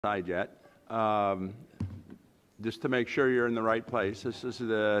side yet. Just to make sure you're in the right place, this is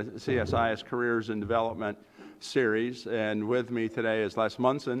the CSIS Careers and Development series, and with me today is Les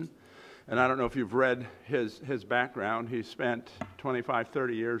Munson. And I don't know if you've read his background. He spent 25,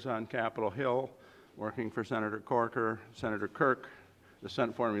 30 years on Capitol Hill working for Senator Corker, Senator Kirk, the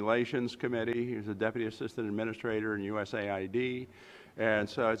Senate Foreign Relations Committee. He was a Deputy Assistant Administrator in USAID, and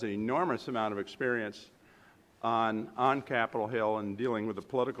so has an enormous amount of experience on Capitol Hill and dealing with the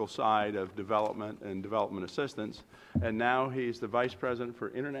political side of development and development assistance. And now he's the Vice President for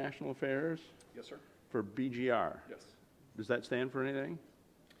International Affairs? Yes, sir. For BGR? Yes. Does that stand for anything?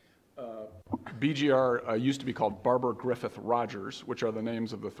 BGR used to be called Barber Griffith Rogers, which are the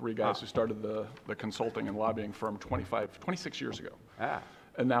names of the three guys who started the consulting and lobbying firm 26 years ago.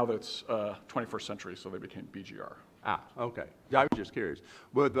 And now that's 21st century, so they became BGR. Okay. I was just curious.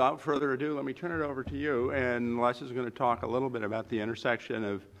 Without further ado, let me turn it over to you, and Les is going to talk a little bit about the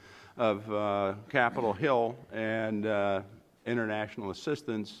intersection of Capitol Hill and international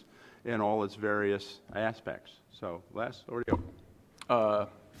assistance in all its various aspects. So, Les, over to you.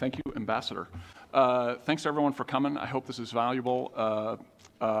 Thank you, Ambassador. Thanks to everyone for coming. I hope this is valuable.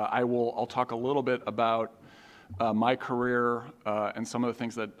 I'll talk a little bit about my career and some of the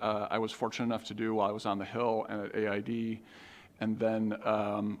things that I was fortunate enough to do while I was on the Hill and at AID, and then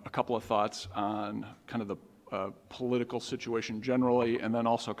a couple of thoughts on kind of the political situation generally, and then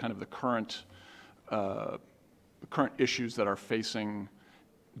also kind of the current issues that are facing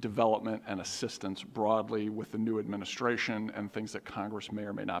development and assistance broadly with the new administration and things that Congress may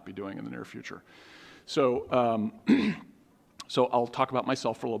or may not be doing in the near future. So, so I'll talk about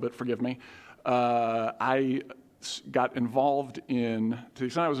myself for a little bit, forgive me. I got involved to the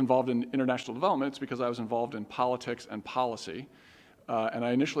extent I was involved in international development, it's because I was involved in politics and policy. And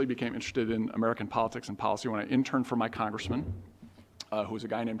I initially became interested in American politics and policy when I interned for my congressman, who was a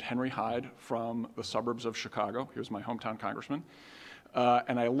guy named Henry Hyde from the suburbs of Chicago. He was my hometown congressman.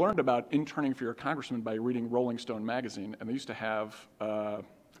 And I learned about interning for your congressman by reading Rolling Stone magazine, and they used to have a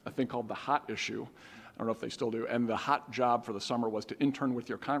thing called the hot issue. I don't know if they still do, and the hot job for the summer was to intern with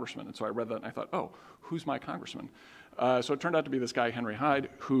your congressman. And so I read that and I thought, oh, who's my congressman? So it turned out to be this guy, Henry Hyde,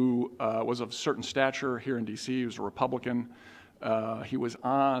 who was of certain stature here in DC. He was a Republican. He was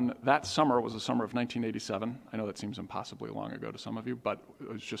on, that summer was the summer of 1987. I know that seems impossibly long ago to some of you, but it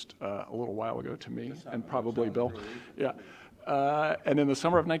was just a little while ago to me, and probably Bill. Yeah. And in the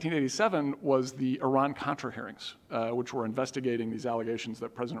summer of 1987 was the Iran-Contra hearings, which were investigating these allegations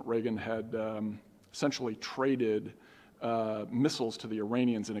that President Reagan had essentially traded missiles to the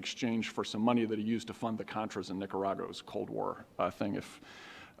Iranians in exchange for some money that he used to fund the Contras in Nicaragua's Cold War thing, if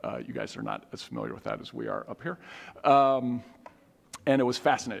you guys are not as familiar with that as we are up here. And it was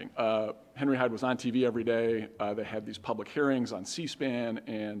fascinating. Henry Hyde was on TV every day. They had these public hearings on C-SPAN,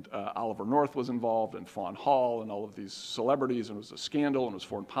 and Oliver North was involved, and Fawn Hall, and all of these celebrities, and it was a scandal, and it was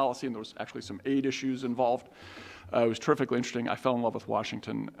foreign policy, and there was actually some aid issues involved. It was terrifically interesting. I fell in love with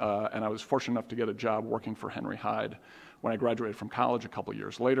Washington, and I was fortunate enough to get a job working for Henry Hyde when I graduated from college a couple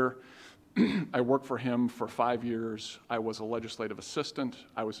years later. I worked for him for 5 years. I was a legislative assistant.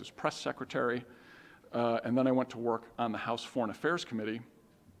 I was his press secretary. And then I went to work on the House Foreign Affairs Committee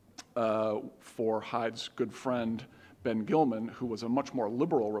for Hyde's good friend, Ben Gilman, who was a much more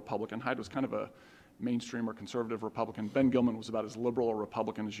liberal Republican. Hyde was kind of a mainstream or conservative Republican. Ben Gilman was about as liberal a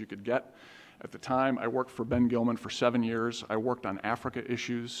Republican as you could get. At the time, I worked for Ben Gilman for 7 years. I worked on Africa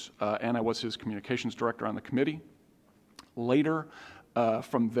issues, and I was his communications director on the committee. Later,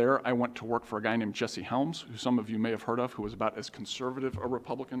 from there, I went to work for a guy named Jesse Helms, who some of you may have heard of, who was about as conservative a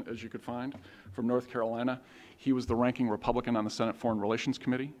Republican as you could find, from North Carolina. He was the ranking Republican on the Senate Foreign Relations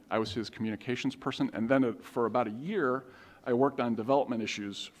Committee. I was his communications person. And then for about a year, I worked on development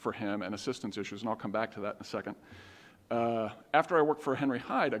issues for him and assistance issues, and I'll come back to that in a second. After I worked for Henry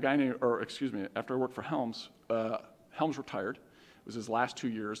Hyde, after I worked for Helms, Helms retired. It was his last 2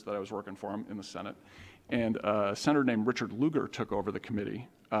 years that I was working for him in the Senate. And a senator named Richard Lugar took over the committee,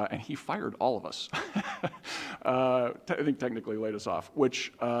 and he fired all of us. I think technically laid us off,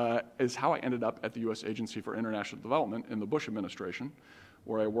 which is how I ended up at the U.S. Agency for International Development in the Bush administration,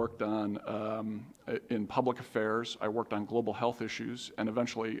 where I worked on, in public affairs, I worked on global health issues, and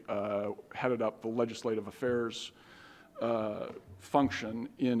eventually headed up the legislative affairs function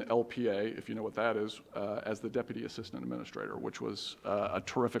in LPA, if you know what that is, as the Deputy Assistant Administrator, which was a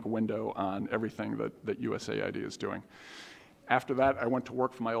terrific window on everything that USAID is doing. After that, I went to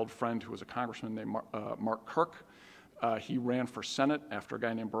work for my old friend who was a congressman named Mark Kirk. He ran for Senate after a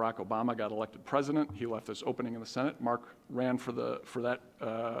guy named Barack Obama got elected president. He left this opening in the Senate. Mark ran for that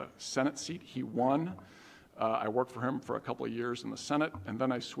Senate seat. He won. I worked for him for a couple of years in the Senate, and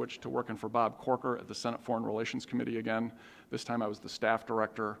then I switched to working for Bob Corker at the Senate Foreign Relations Committee again. This time I was the staff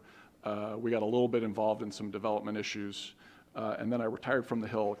director. We got a little bit involved in some development issues, and then I retired from the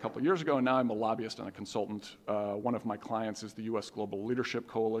Hill a couple of years ago, and now I'm a lobbyist and a consultant. One of my clients is the U.S. Global Leadership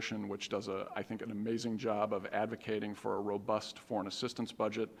Coalition, which does, I think, an amazing job of advocating for a robust foreign assistance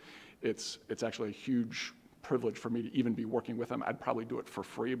budget. It's actually a huge privilege for me to even be working with them. I'd probably do it for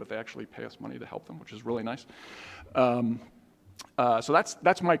free, but they actually pay us money to help them, which is really nice. So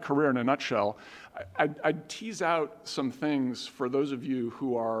that's my career in a nutshell. I'd tease out some things for those of you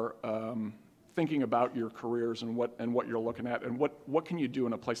who are thinking about your careers and what you're looking at, and what can you do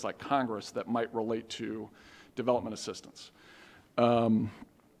in a place like Congress that might relate to development assistance. I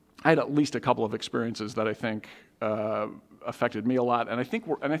had at least a couple of experiences that I think affected me a lot, and I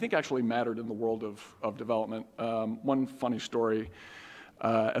think actually mattered in the world of development. One funny story: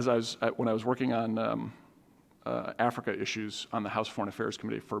 when I was working on Africa issues on the House Foreign Affairs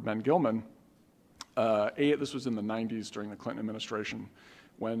Committee for Ben Gilman. This was in the 90s during the Clinton administration,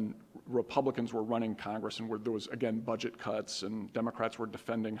 when Republicans were running Congress and there was, again, budget cuts, and Democrats were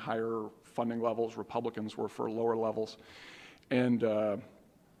defending higher funding levels, Republicans were for lower levels. And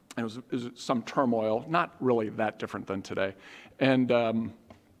it was some turmoil, not really that different than today. And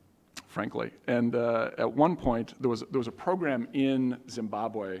frankly, and at one point, there was a program in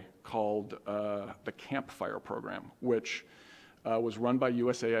Zimbabwe called the Campfire Program, which was run by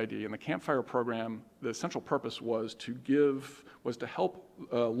USAID. And the Campfire Program, the essential purpose was to help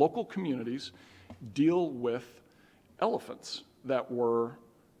local communities deal with elephants that were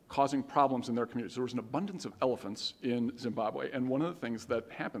causing problems in their communities. There was an abundance of elephants in Zimbabwe, and one of the things that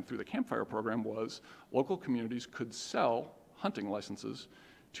happened through the Campfire Program was local communities could sell hunting licenses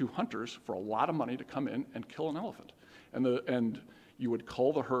to hunters for a lot of money to come in and kill an elephant. And you would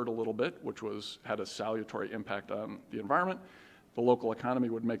cull the herd a little bit, which had a salutary impact on the environment. The local economy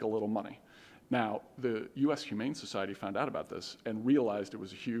would make a little money. Now, the U.S. Humane Society found out about this and realized it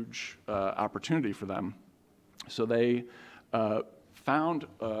was a huge opportunity for them. So they found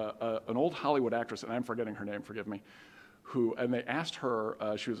an old Hollywood actress, and I'm forgetting her name, forgive me, and they asked her,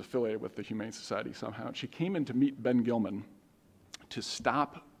 she was affiliated with the Humane Society somehow, and she came in to meet Ben Gilman to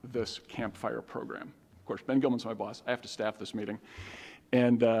stop this Campfire Program. Of course, Ben Gilman's my boss. I have to staff this meeting.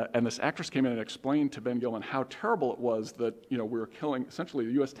 And this actress came in and explained to Ben Gilman how terrible it was that we were killing, essentially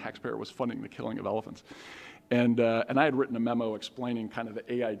the U.S. taxpayer was funding the killing of elephants. And I had written a memo explaining kind of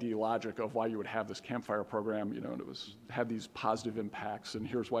the AID logic of why you would have this Campfire Program, and it had these positive impacts, and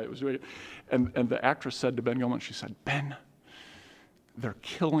here's why it was doing it. And the actress said to Ben Gilman, she said, "Ben, they're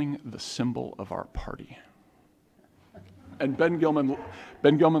killing the symbol of our party." And Ben Gilman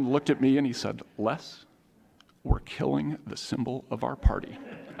looked at me and he said, "Les, we're killing the symbol of our party."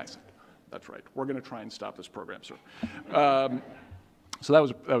 I said, "That's right. We're going to try and stop this program, sir." So that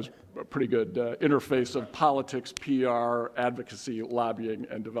was a pretty good interface of politics, PR, advocacy, lobbying,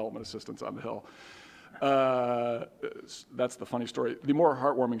 and development assistance on the Hill. That's the funny story. The more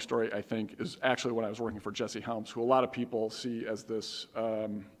heartwarming story, I think, is actually when I was working for Jesse Helms, who a lot of people see as this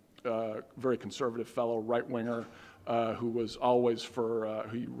very conservative fellow, right-winger, who was always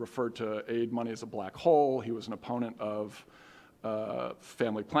he referred to aid money as a black hole. He was an opponent of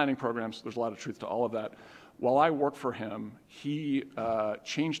family planning programs. There's a lot of truth to all of that. While I worked for him, he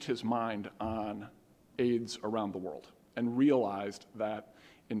changed his mind on AIDS around the world and realized that,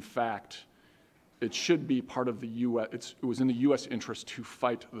 in fact, it should be part of the U.S., it was in the U.S. interest to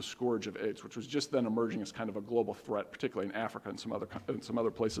fight the scourge of AIDS, which was just then emerging as kind of a global threat, particularly in Africa and some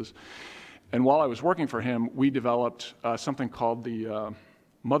other places. And while I was working for him, we developed something called the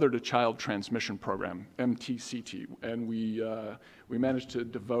Mother-to-Child Transmission Program, MTCT, and we managed to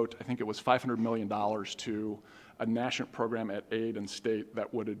devote, I think it was $500 million to a national program at aid and state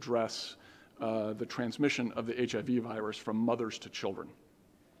that would address the transmission of the HIV virus from mothers to children.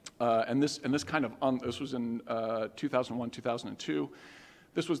 This was in 2001, 2002.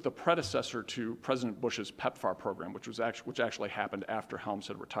 This was the predecessor to President Bush's PEPFAR program, which actually happened after Helms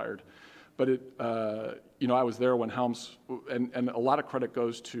had retired. But I was there when Helms, and a lot of credit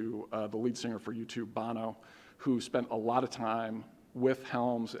goes to the lead singer for U2, Bono, who spent a lot of time with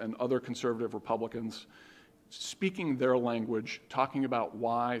Helms and other conservative Republicans speaking their language, talking about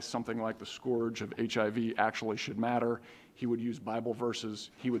why something like the scourge of HIV actually should matter. He would use Bible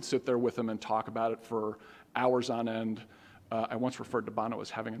verses. He would sit there with them and talk about it for hours on end. I once referred to Bono as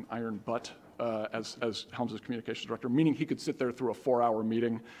having an iron butt as Helms' communications director, meaning he could sit there through a 4-hour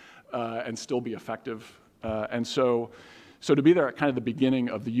meeting and still be effective. And so to be there at kind of the beginning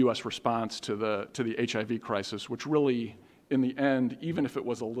of the U.S. response to the HIV crisis, which really in the end, even if it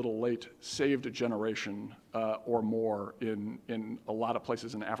was a little late, saved a generation or more in a lot of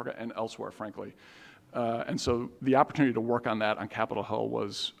places in Africa and elsewhere, frankly. And so the opportunity to work on that on Capitol Hill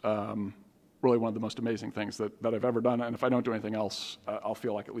was really one of the most amazing things that I've ever done. And if I don't do anything else, I'll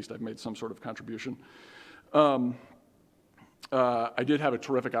feel like at least I've made some sort of contribution. I did have a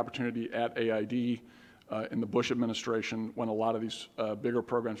terrific opportunity at AID in the Bush administration when a lot of these bigger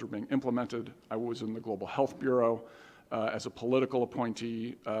programs were being implemented. I was in the Global Health Bureau as a political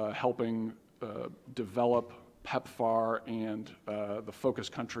appointee, helping develop PEPFAR and the focus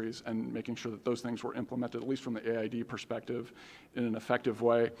countries and making sure that those things were implemented, at least from the AID perspective, in an effective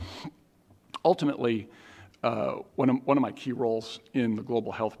way. Ultimately, one of my key roles in the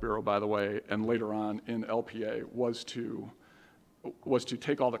Global Health Bureau, by the way, and later on in LPA, was to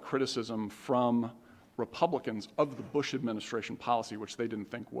take all the criticism from Republicans of the Bush administration policy, which they didn't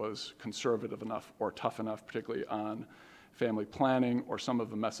think was conservative enough or tough enough, particularly on family planning or some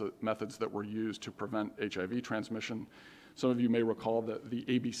of the methods that were used to prevent HIV transmission. Some of you may recall the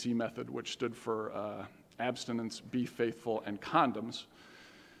ABC method, which stood for abstinence, be faithful, and condoms,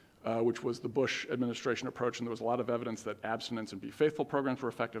 which was the Bush administration approach, and there was a lot of evidence that abstinence and be faithful programs were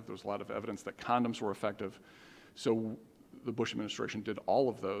effective. There was a lot of evidence that condoms were effective. So the Bush administration did all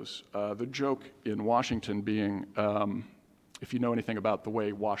of those. The joke in Washington being, if you know anything about the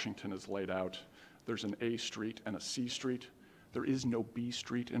way Washington is laid out, there's an A street and a C street. There is no B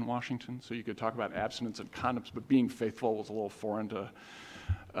street in Washington, so you could talk about abstinence and condoms, but being faithful was a little foreign to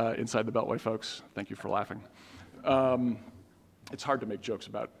inside the Beltway folks. Thank you for laughing. It's hard to make jokes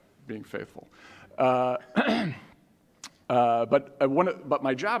about being faithful. But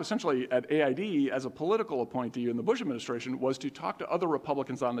my job essentially at AID as a political appointee in the Bush administration was to talk to other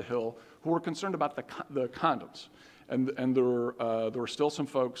Republicans on the Hill who were concerned about the condoms. And there were still some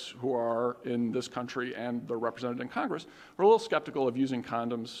folks who are in this country and they're represented in Congress who are a little skeptical of using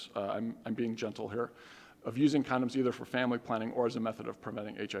condoms, I'm being gentle here, of using condoms either for family planning or as a method of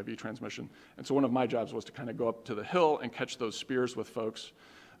preventing HIV transmission. And so one of my jobs was to kind of go up to the Hill and catch those spears with folks,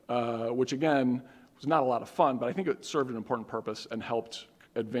 which again, was not a lot of fun, but I think it served an important purpose and helped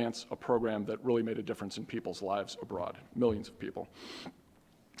advance a program that really made a difference in people's lives abroad, millions of people.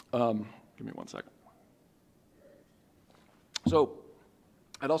 Give me one second. So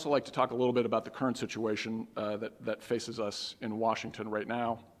I'd also like to talk a little bit about the current situation that faces us in Washington right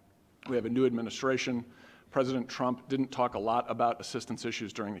now. We have a new administration. President Trump didn't talk a lot about assistance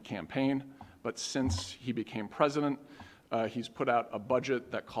issues during the campaign, but since he became president, he's put out a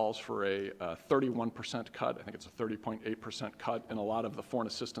budget that calls for a 31% cut. I think it's a 30.8% cut in a lot of the foreign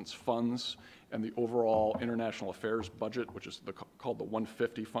assistance funds and the overall international affairs budget, which is called the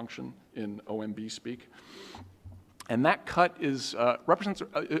 150 function in OMB speak. And that cut represents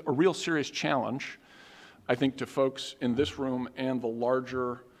a real serious challenge, I think, to folks in this room and the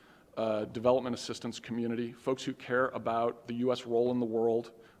larger development assistance community, folks who care about the U.S. role in the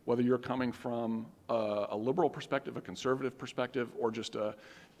world, whether you're coming from a liberal perspective, a conservative perspective, or just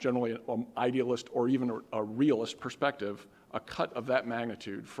generally an idealist or even a realist perspective. A cut of that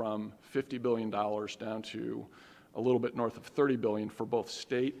magnitude from $50 billion down to a little bit north of $30 billion for both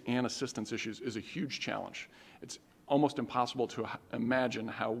state and assistance issues is a huge challenge. It's almost impossible to imagine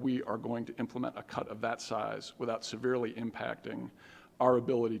how we are going to implement a cut of that size without severely impacting our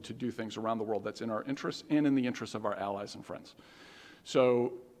ability to do things around the world that's in our interests and in the interests of our allies and friends.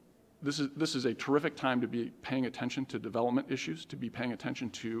 So this is a terrific time to be paying attention to development issues, to be paying attention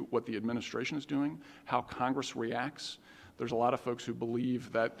to what the administration is doing, how Congress reacts. There's a lot of folks who believe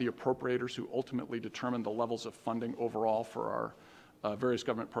that the appropriators who ultimately determine the levels of funding overall for our various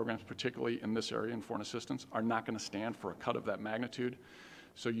government programs, particularly in this area in foreign assistance, are not going to stand for a cut of that magnitude.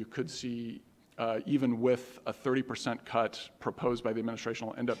 So you could see, even with a 30% cut proposed by the administration,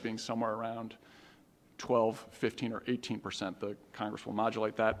 will end up being somewhere around 12, 15, or 18%. The Congress will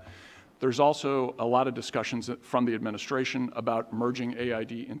modulate that. There's also a lot of discussions from the administration about merging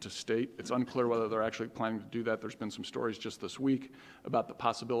AID into state. It's unclear whether they're actually planning to do that. There's been some stories just this week about the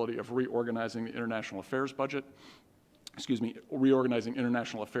possibility of reorganizing the international affairs budget, reorganizing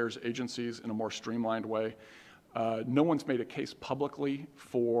international affairs agencies in a more streamlined way. No one's made a case publicly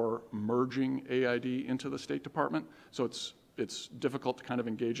for merging AID into the State Department, so it's difficult to kind of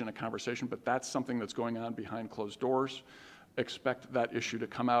engage in a conversation, but that's something that's going on behind closed doors. Expect that issue to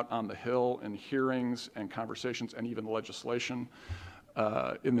come out on the Hill in hearings and conversations and even legislation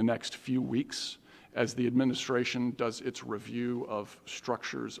in the next few weeks as the administration does its review of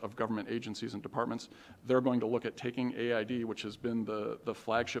structures of government agencies and departments. They're going to look at taking AID, which has been the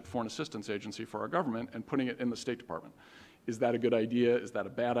flagship foreign assistance agency for our government, and putting it in the State Department. Is that a good idea? Is that a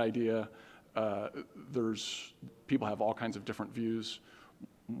bad idea? people have all kinds of different views.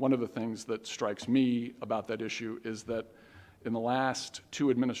 One of the things that strikes me about that issue is that in the last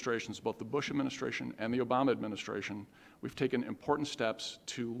two administrations, both the Bush administration and the Obama administration, we've taken important steps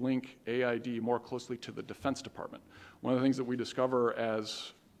to link AID more closely to the Defense Department. One of the things that we discover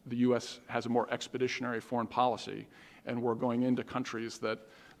as the U.S. has a more expeditionary foreign policy, and we're going into countries that,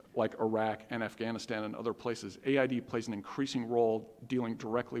 like Iraq and Afghanistan and other places, AID plays an increasing role dealing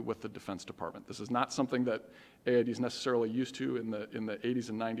directly with the Defense Department. This is not something that AID is necessarily used to. In the 80s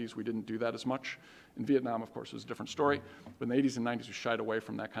and 90s, we didn't do that as much. In Vietnam, of course, it was a different story. But in the 80s and 90s, we shied away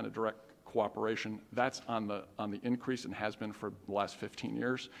from that kind of direct cooperation. That's on the increase and has been for the last 15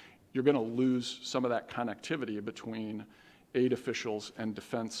 years. You're going to lose some of that connectivity between aid officials and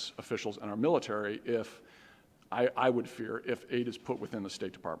defense officials and our military if, I would fear, if aid is put within the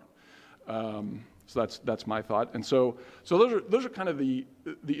State Department. So that's my thought. And so those are kind of the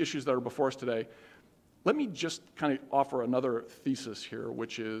issues that are before us today. Let me just kind of offer another thesis here,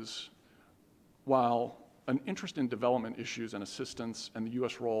 which is, while an interest in development issues and assistance and the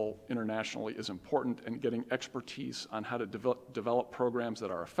U.S. role internationally is important, and getting expertise on how to develop programs that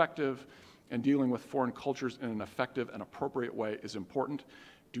are effective and dealing with foreign cultures in an effective and appropriate way is important,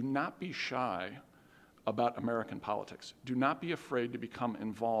 do not be shy about American politics. Do not be afraid to become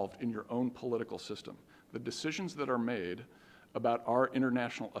involved in your own political system. The decisions that are made about our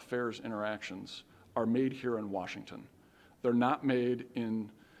international affairs interactions are made here in Washington. They're not made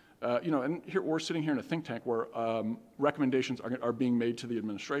in, and here we're sitting here in a think tank where recommendations are being made to the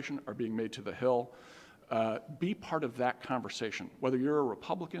administration, are being made to the Hill. Be part of that conversation, whether you're a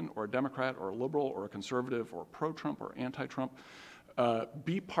Republican or a Democrat or a liberal or a conservative or pro-Trump or anti-Trump.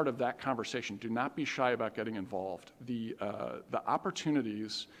 Be part of that conversation. Do not be shy about getting involved. The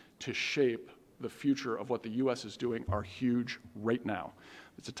opportunities to shape the future of what the U.S. is doing are huge right now.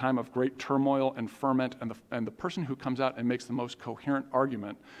 It's a time of great turmoil and ferment, and the person who comes out and makes the most coherent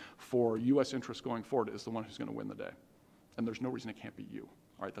argument for U.S. interests going forward is the one who's going to win the day. And there's no reason it can't be you.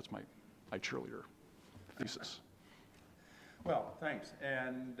 All right, that's my cheerleader thesis. Well, thanks.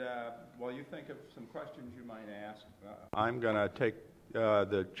 And while you think of some questions you might ask, I'm going to take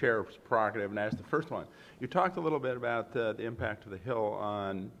the chair's prerogative and ask the first one. You talked a little bit about the impact of the Hill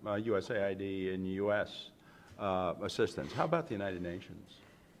on USAID and U.S. Assistance. How about the United Nations?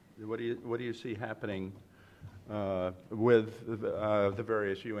 What do you see happening with the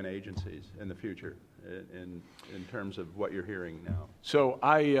various UN agencies in the future in terms of what you're hearing now? So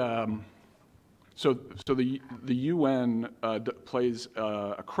So the UN plays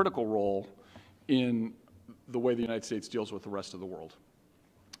a critical role in the way the United States deals with the rest of the world,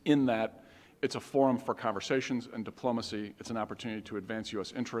 in that it's a forum for conversations and diplomacy. It's an opportunity to advance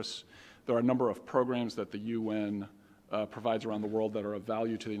U.S. interests. There are a number of programs that the UN provides around the world that are of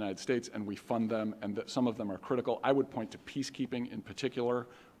value to the United States, and we fund them, and that some of them are critical. I would point to peacekeeping in particular,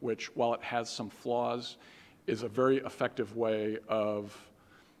 which, while it has some flaws, is a very effective way of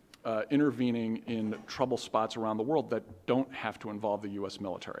intervening in trouble spots around the world that don't have to involve the U.S.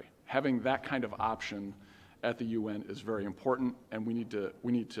 military. Having that kind of option at the UN is very important, and we need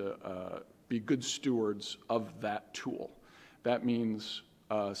to be good stewards of that tool. That means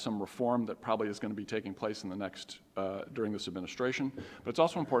some reform that probably is going to be taking place in the next during this administration, but it's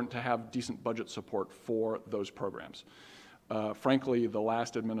also important to have decent budget support for those programs. Frankly, the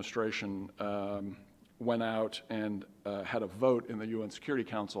last administration went out and had a vote in the UN Security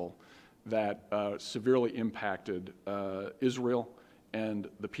Council that severely impacted Israel and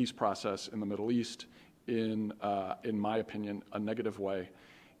the peace process in the Middle East in my opinion, a negative way.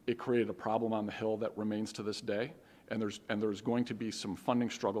 It created a problem on the Hill that remains to this day, and there's going to be some funding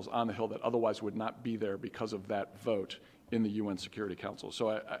struggles on the Hill that otherwise would not be there because of that vote in the UN Security Council.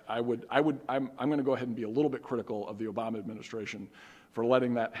 So I'm going to go ahead and be a little bit critical of the Obama administration for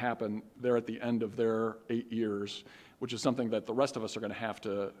letting that happen there at the end of their 8 years, which is something that the rest of us are going to have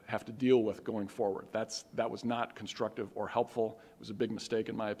to deal with going forward. That was not constructive or helpful. It was a big mistake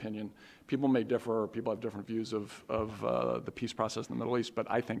in my opinion. People may differ, people have different views of the peace process in the Middle East, but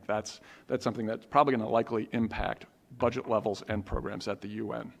I think that's something that's probably going to likely impact budget levels and programs at the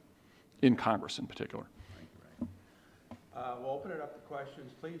UN, in Congress in particular. We'll open it up to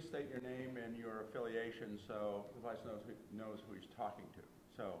questions. Please state your name and your affiliation so the vice knows who he's talking to.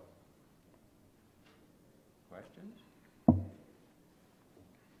 So, questions?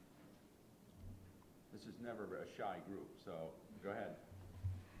 This is never a shy group, so go ahead.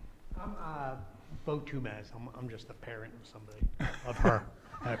 I'm Bo Tumaz. I'm just a parent of somebody, of her,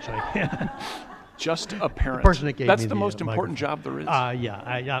 actually. Just a parent. The person that gave That's me the most important job there is.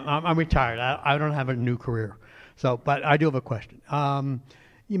 Yeah, I'm retired. I don't have a new career. So, but I do have a question.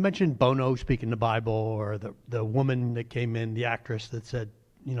 You mentioned Bono speaking the Bible, or the woman that came in, the actress that said,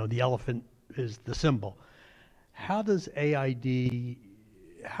 the elephant is the symbol. How does AID,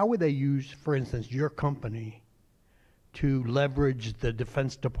 how would they use, for instance, your company to leverage the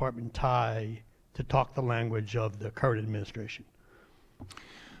Defense Department tie to talk the language of the current administration?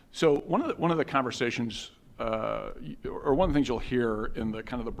 So one of the conversations, or one of the things you'll hear in the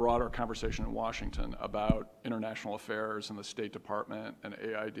kind of the broader conversation in Washington about international affairs and the State Department and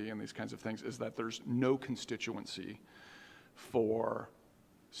AID and these kinds of things, is that there's no constituency for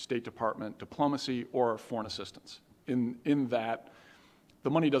State Department diplomacy or foreign assistance, in that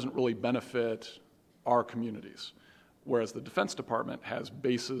the money doesn't really benefit our communities. Whereas the Defense Department has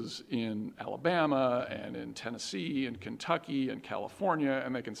bases in Alabama and in Tennessee and Kentucky and California,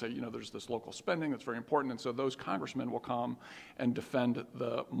 and they can say, there's this local spending that's very important, and so those congressmen will come and defend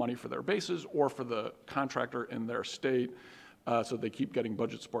the money for their bases or for the contractor in their state, so they keep getting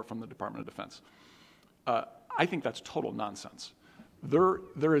budget support from the Department of Defense. I think that's total nonsense.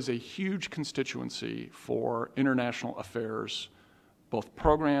 There is a huge constituency for international affairs, both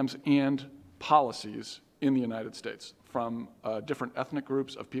programs and policies in the United States, from different ethnic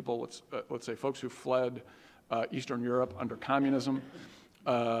groups of people, let's say folks who fled Eastern Europe under communism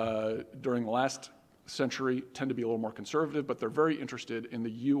during the last century tend to be a little more conservative, but they're very interested in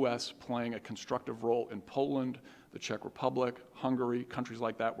the U.S. playing a constructive role in Poland, the Czech Republic, Hungary, countries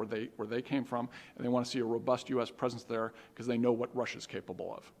like that where they came from, and they want to see a robust U.S. presence there because they know what Russia's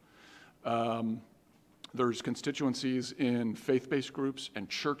capable of. There's constituencies in faith-based groups and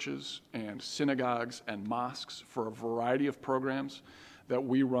churches and synagogues and mosques for a variety of programs that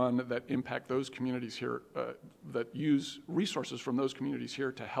we run that impact those communities here, that use resources from those communities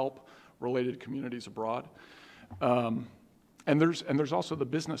here to help related communities abroad. And there's also the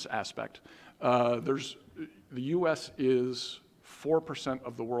business aspect. The U.S. is 4%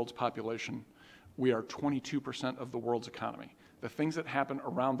 of the world's population. We are 22% of the world's economy. The things that happen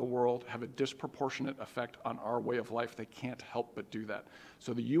around the world have a disproportionate effect on our way of life. They can't help but do that.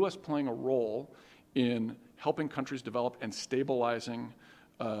 So the U.S. playing a role in helping countries develop and stabilizing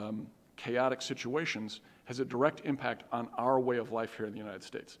chaotic situations has a direct impact on our way of life here in the United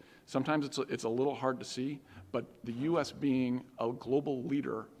States. Sometimes it's a little hard to see, but the U.S. being a global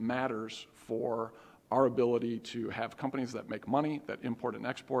leader matters for our ability to have companies that make money, that import and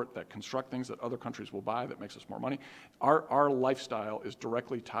export, that construct things that other countries will buy, that makes us more money. Our lifestyle is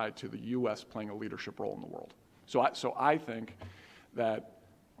directly tied to the U.S. playing a leadership role in the world. So I think that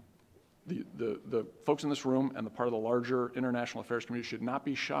the folks in this room and the part of the larger international affairs community should not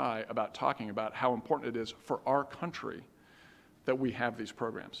be shy about talking about how important it is for our country that we have these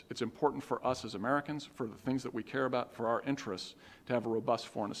programs. It's important for us as Americans, for the things that we care about, for our interests, to have a robust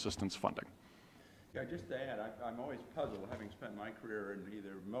foreign assistance funding. Yeah, just to add, I'm always puzzled, having spent my career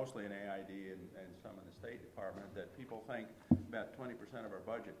in mostly in AID and some in the State Department, that people think about 20% of our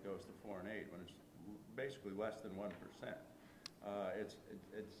budget goes to foreign aid when it's basically less than 1%.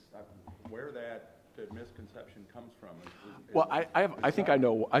 Where that misconception comes from. Well, I think I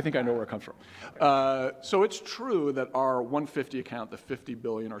know where it comes from. So it's true that our 150 account, the $50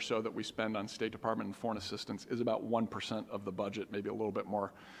 billion or so that we spend on State Department and foreign assistance, is about 1% of the budget, maybe a little bit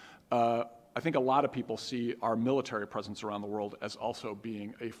more. I think a lot of people see our military presence around the world as also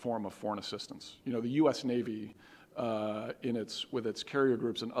being a form of foreign assistance. The U.S. Navy, with its carrier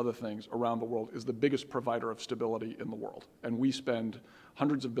groups and other things around the world, is the biggest provider of stability in the world. And we spend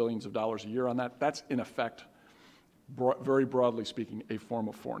hundreds of billions of dollars a year on that. That's, in effect, very broadly speaking, a form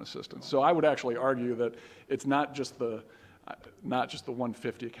of foreign assistance. So I would actually argue that it's not just the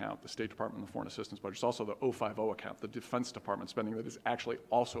 150 account, the State Department and the foreign assistance budget, it's also the 050 account, the Defense Department spending, that is actually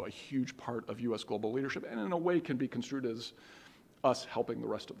also a huge part of U.S. global leadership, and in a way can be construed as us helping the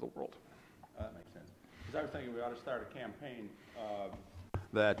rest of the world. That makes sense. Because I was thinking we ought to start a campaign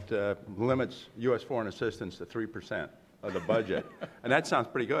that limits U.S. foreign assistance to 3% of the budget, and that sounds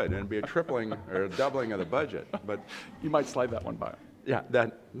pretty good, and it'd be a tripling or a doubling of the budget. But you might slide that one by. Yeah,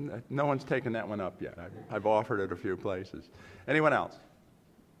 no one's taken that one up yet. I've offered it a few places. Anyone else?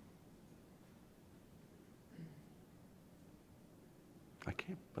 I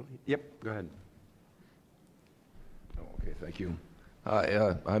can't believe. Yep, go ahead. Oh, okay, thank you.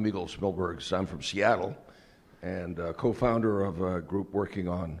 Hi, I'm Eagle Smilbergs. I'm from Seattle and co-founder of a group working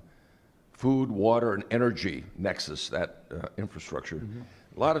on food, water, and energy nexus, that infrastructure. Mm-hmm.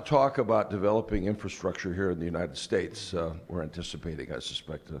 A lot of talk about developing infrastructure here in the United States. We're anticipating, I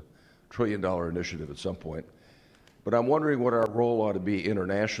suspect, $1 trillion initiative at some point. But I'm wondering what our role ought to be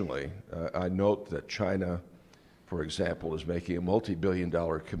internationally. I note that China, for example, is making a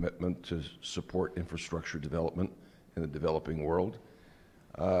multi-billion-dollar commitment to support infrastructure development in the developing world.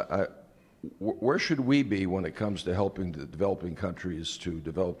 Where should we be when it comes to helping the developing countries to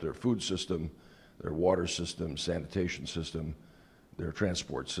develop their food system, their water system, sanitation system, their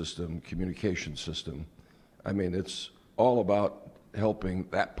transport system, communication system? I mean, it's all about helping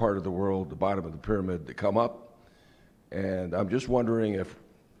that part of the world, the bottom of the pyramid, to come up. And I'm just wondering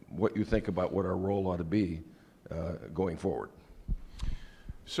what you think about what our role ought to be going forward.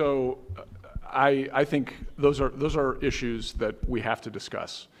 So I think those are issues that we have to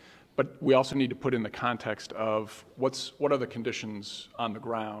discuss. But we also need to put in the context of what are the conditions on the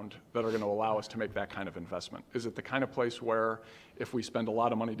ground that are going to allow us to make that kind of investment? Is it the kind of place where if we spend a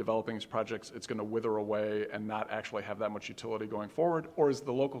lot of money developing these projects, it's going to wither away and not actually have that much utility going forward? Or is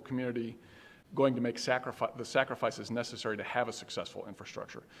the local community going to make the sacrifices necessary to have a successful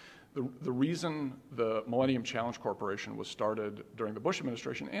infrastructure? The reason the Millennium Challenge Corporation was started during the Bush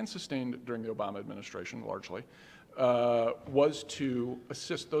administration and sustained during the Obama administration largely was to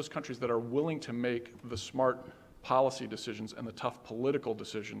assist those countries that are willing to make the smart policy decisions and the tough political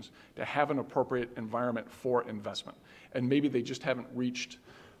decisions to have an appropriate environment for investment. And maybe they just haven't reached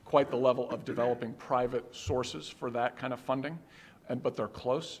quite the level of developing private sources for that kind of funding, but they're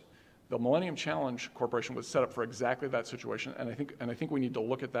close. The Millennium Challenge Corporation was set up for exactly that situation, and I think we need to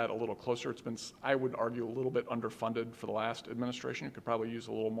look at that a little closer. It's been, I would argue, a little bit underfunded for the last administration. It could probably use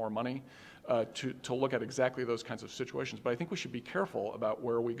a little more money to look at exactly those kinds of situations. But I think we should be careful about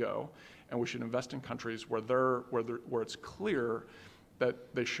where we go, and we should invest in countries where it's clear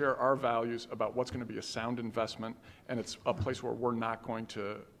that they share our values about what's going to be a sound investment, and it's a place where we're not going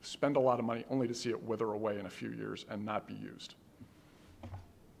to spend a lot of money only to see it wither away in a few years and not be used.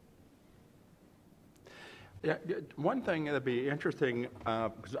 Yeah, one thing that'd be interesting,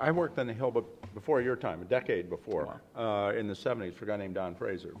 because I worked on the Hill before your time, a decade before, in the 70s, for a guy named Don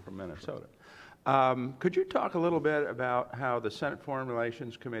Fraser from Minnesota. Could you talk a little bit about how the Senate Foreign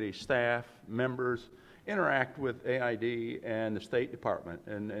Relations Committee staff, members, interact with AID and the State Department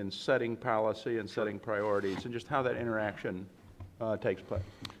in setting policy and setting priorities, and just how that interaction takes place?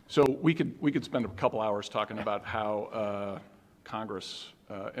 So we could spend a couple hours talking about how Congress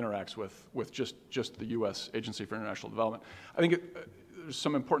interacts with just the U.S. Agency for International Development. I think there's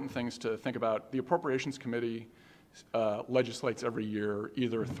some important things to think about. The Appropriations Committee legislates every year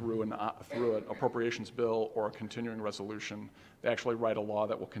either through an appropriations bill or a continuing resolution. They actually write a law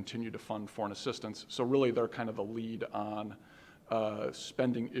that will continue to fund foreign assistance. So really they're kind of the lead on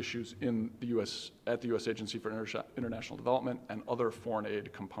spending issues at the U.S. Agency for International Development and other foreign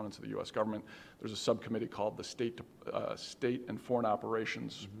aid components of the U.S. government. There's a subcommittee called the State and Foreign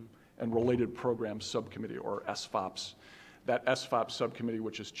Operations and Related Programs Subcommittee, or SFOPS. That SFOPS subcommittee,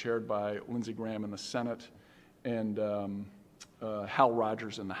 which is chaired by Lindsey Graham in the Senate and Hal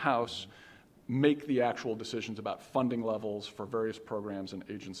Rogers in the House, make the actual decisions about funding levels for various programs and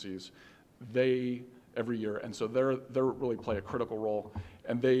agencies. Every year, and so they really play a critical role.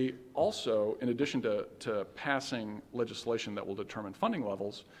 And they also, in addition to passing legislation that will determine funding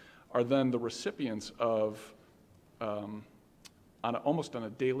levels, are then the recipients of, almost on a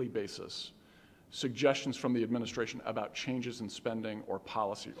daily basis, suggestions from the administration about changes in spending or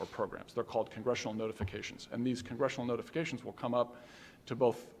policy or programs. They're called congressional notifications, and these congressional notifications will come up to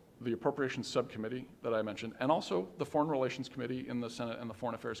both the Appropriations Subcommittee that I mentioned and also the Foreign Relations Committee in the Senate and the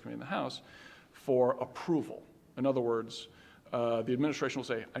Foreign Affairs Committee in the House for approval. In other words, the administration will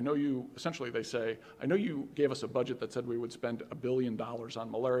say, they say, I know you gave us a budget that said we would spend $1 billion on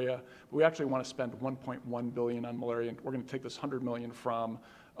malaria, but we actually want to spend $1.1 billion on malaria, and we're going to take this $100 million from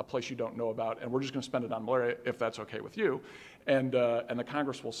a place you don't know about, and we're just going to spend it on malaria if that's okay with you. And the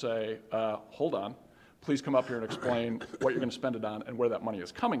Congress will say, hold on, please come up here and explain what you're going to spend it on and where that money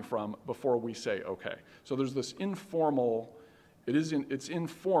is coming from before we say okay. So there's this informal, it's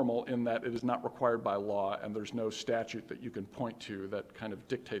informal in that it is not required by law and there's no statute that you can point to that kind of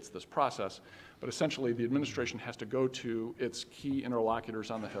dictates this process. But essentially the administration has to go to its key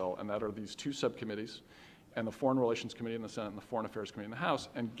interlocutors on the Hill, and that are these two subcommittees and the Foreign Relations Committee in the Senate and the Foreign Affairs Committee in the House,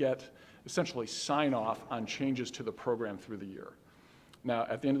 and get essentially sign off on changes to the program through the year. Now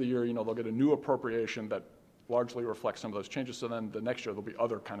at the end of the year, they'll get a new appropriation that largely reflects some of those changes, so then the next year there'll be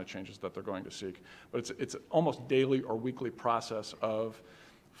other kind of changes that they're going to seek. But it's an almost daily or weekly process of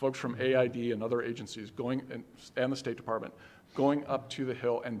folks from AID and other agencies and the State Department going up to the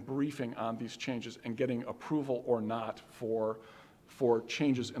Hill and briefing on these changes and getting approval or not for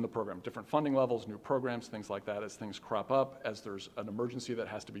changes in the program, different funding levels, new programs, things like that. As things crop up, as there's an emergency that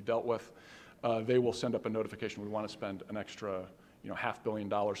has to be dealt with, they will send up a notification, we want to spend an extra $500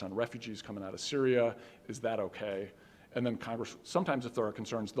 million on refugees coming out of Syria. Is that okay? And then Congress, sometimes if there are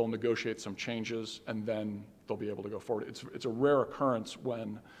concerns, they'll negotiate some changes, and then they'll be able to go forward. It's a rare occurrence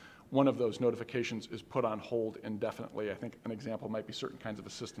when one of those notifications is put on hold indefinitely. I think an example might be certain kinds of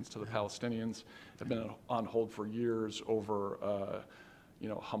assistance to the Palestinians have been on hold for years over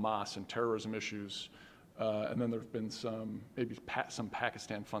Hamas and terrorism issues. And then there have been some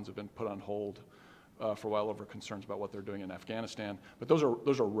Pakistan funds have been put on hold for a while over concerns about what they're doing in Afghanistan. But those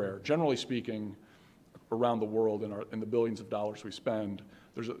are rare. Generally speaking, around the world in the billions of dollars we spend,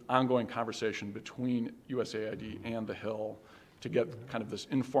 there's an ongoing conversation between USAID and the Hill to get kind of this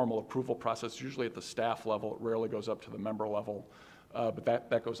informal approval process, usually at the staff level. It rarely goes up to the member level, but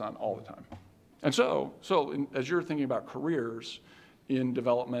that goes on all the time. And so as you're thinking about careers in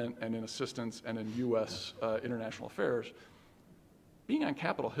development and in assistance and in U.S. International affairs, being on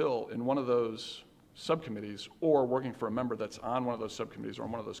Capitol Hill in one of those subcommittees or working for a member that's on one of those subcommittees or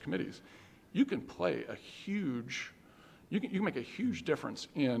on one of those committees, you can play a huge, you can make a huge difference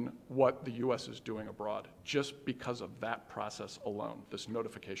in what the U.S. is doing abroad just because of that process alone, this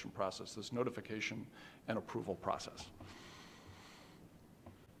notification process, this notification and approval process.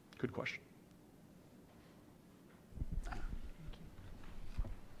 Good question.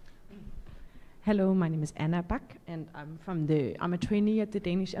 Hello, my name is Anna Bak, and I'm a trainee at the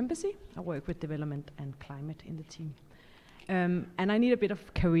Danish Embassy. I work with development and climate in the team. And I need a bit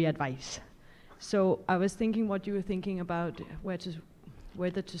of career advice. So I was thinking what you were thinking about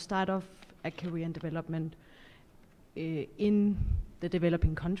whether to start off a career in development in the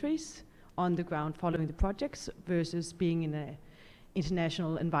developing countries, on the ground following the projects, versus being in an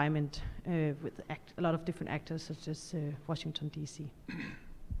international environment with a lot of different actors such as Washington, D.C.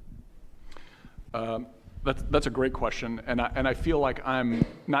 That's a great question, and I feel like I'm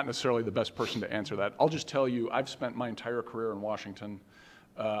not necessarily the best person to answer that. I'll just tell you, I've spent my entire career in Washington.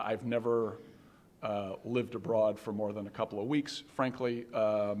 I've never lived abroad for more than a couple of weeks. Frankly,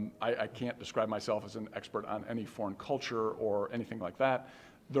 I can't describe myself as an expert on any foreign culture or anything like that.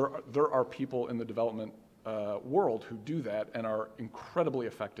 There are people in the development world who do that and are incredibly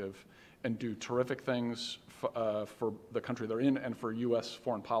effective and do terrific things for the country they're in and for U.S.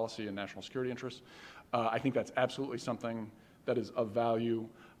 foreign policy and national security interests. I think that's absolutely something that is of value.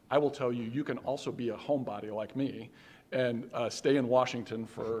 I will tell you, you can also be a homebody like me and stay in Washington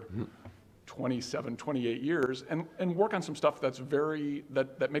for 27, 28 years and work on some stuff that's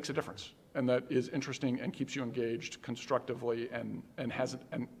that makes a difference and that is interesting and keeps you engaged constructively and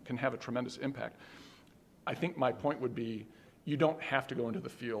can have a tremendous impact. I think my point would be, you don't have to go into the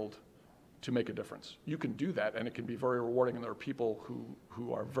field to make a difference. You can do that, and it can be very rewarding, and there are people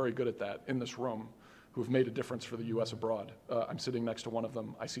who are very good at that in this room who have made a difference for the U.S. abroad. I'm sitting next to one of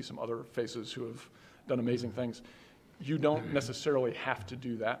them. I see some other faces who have done amazing things. You don't necessarily have to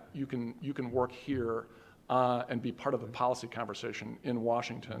do that. You can work here and be part of the policy conversation in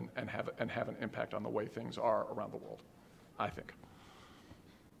Washington and have an impact on the way things are around the world, I think.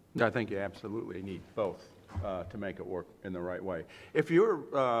 I think you absolutely need both to make it work in the right way. If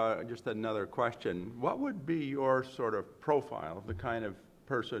you're, just another question, what would be your sort of profile of the kind of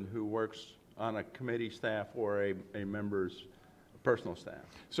person who works on a committee staff or a member's personal staff?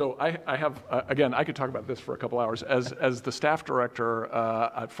 So I have, again, I could talk about this for a couple hours. As the staff director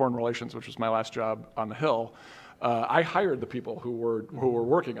at Foreign Relations, which was my last job on the Hill, I hired the people who were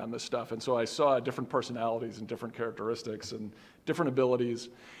working on this stuff, and so I saw different personalities and different characteristics and different abilities.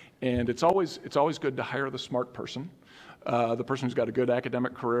 And it's always good to hire the smart person, the person who's got a good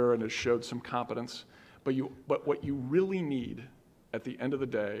academic career and has showed some competence. But what you really need at the end of the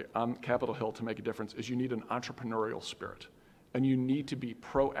day on Capitol Hill to make a difference is you need an entrepreneurial spirit. And you need to be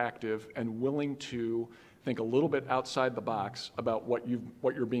proactive and willing to think a little bit outside the box about what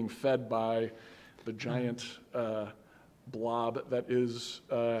you're being fed by the giant blob that is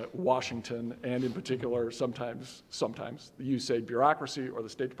Washington, and in particular, sometimes the USAID bureaucracy or the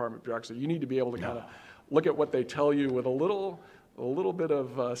State Department bureaucracy. You need to be able to kind of look at what they tell you with a little bit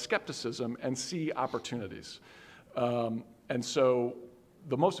of skepticism and see opportunities. And so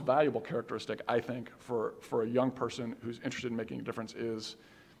the most valuable characteristic, I think, for a young person who's interested in making a difference is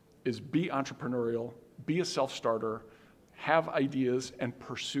be entrepreneurial, be a self-starter, have ideas, and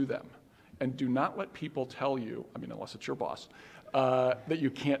pursue them. And do not let people tell you, I mean, unless it's your boss, that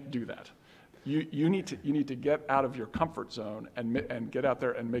you can't do that. You need to get out of your comfort zone and get out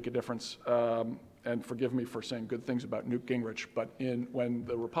there and make a difference. And forgive me for saying good things about Newt Gingrich, but when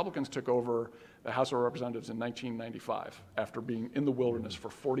the Republicans took over the House of Representatives in 1995, after being in the wilderness for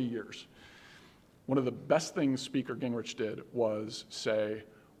 40 years, one of the best things Speaker Gingrich did was say,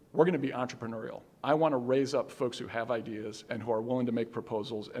 we're going to be entrepreneurial. I want to raise up folks who have ideas and who are willing to make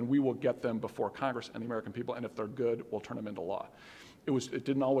proposals, and we will get them before Congress and the American people, and if they're good, we'll turn them into law. It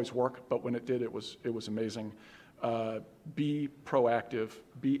didn't always work, but when it did, it was amazing. Be proactive,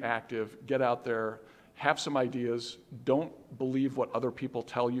 be active, get out there, have some ideas. Don't believe what other people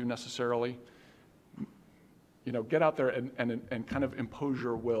tell you necessarily. Get out there and kind of impose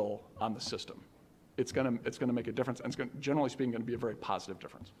your will on the system. It's gonna make a difference, and it's generally speaking going to be a very positive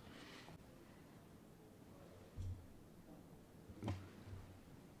difference.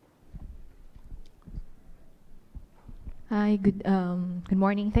 Hi, good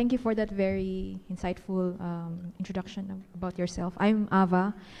morning. Thank you for that very insightful introduction about yourself. I'm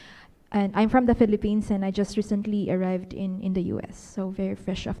Ava, and I'm from the Philippines, and I just recently arrived in the U.S., so very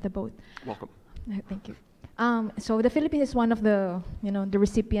fresh off the boat. Welcome. Thank you. So the Philippines is one of the the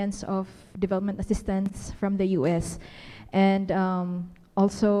recipients of development assistance from the U.S., and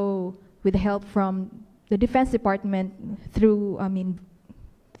also with help from the Defense Department through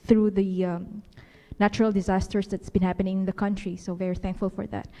the natural disasters that's been happening in the country. So very thankful for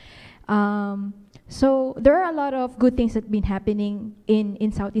that. So there are a lot of good things that have been happening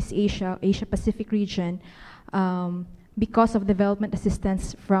in Southeast Asia, Asia Pacific region, because of development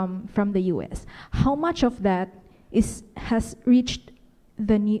assistance from the U.S. How much of that has reached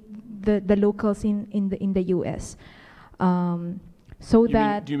the locals in the U.S.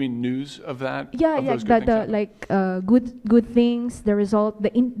 Do you mean news of that? Yeah, good things, the result,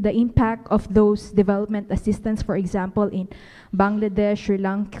 the impact of those development assistance, for example, in Bangladesh, Sri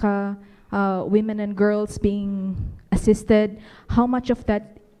Lanka, women and girls being assisted. How much of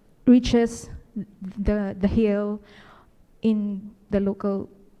that reaches the Hill in the local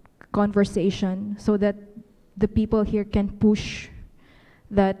conversation, so that the people here can push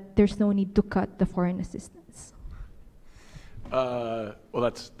that there's no need to cut the foreign assistance? Well,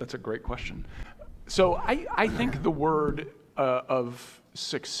 that's a great question. So I think the word of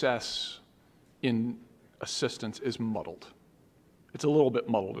success in assistance is muddled. It's a little bit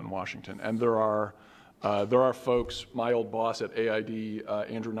muddled in Washington, and there are folks. My old boss at AID,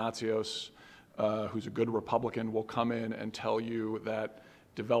 Andrew Natsios, who's a good Republican, will come in and tell you that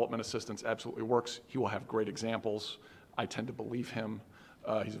development assistance absolutely works. He will have great examples. I tend to believe him.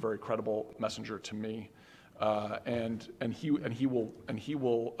 He's a very credible messenger to me. And he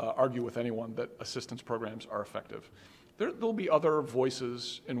will argue with anyone that assistance programs are effective. There'll be other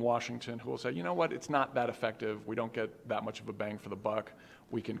voices in Washington who will say, you know what, it's not that effective. We don't get that much of a bang for the buck.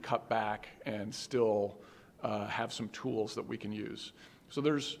 We can cut back and still have some tools that we can use. So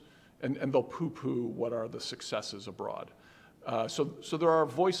and they'll poo-poo what are the successes abroad. So there are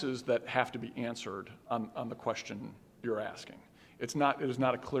voices that have to be answered on the question you're asking. It is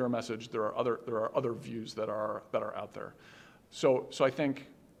not a clear message. There are other views that are out there. So I think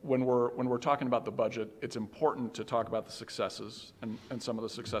when we're talking about the budget, it's important to talk about the successes and some of the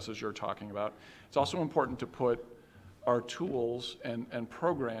successes you're talking about. It's also important to put our tools and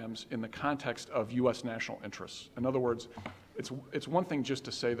programs in the context of U.S. national interests. In other words, it's one thing just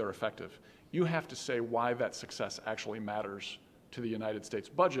to say they're effective. You have to say why that success actually matters to the United States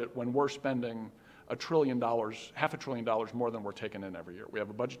budget when we're spending $1 trillion, half $1 trillion more than we're taking in every year. We have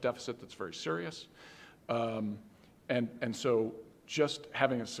a budget deficit that's very serious. And so just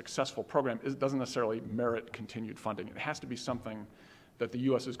having a successful program doesn't necessarily merit continued funding. It has to be something that the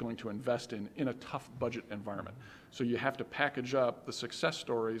U.S. is going to invest in a tough budget environment. So you have to package up the success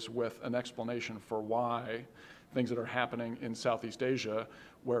stories with an explanation for why things that are happening in Southeast Asia,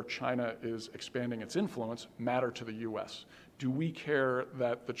 where China is expanding its influence, matter to the U.S. Do we care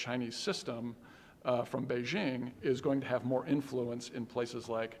that the Chinese system from Beijing is going to have more influence in places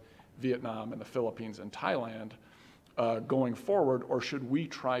like Vietnam and the Philippines and Thailand going forward, or should we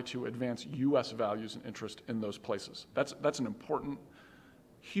try to advance U.S. values and interest in those places? That's an important,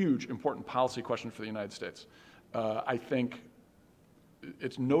 huge, important policy question for the United States. I think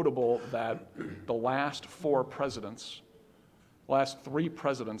it's notable that the last four presidents, last three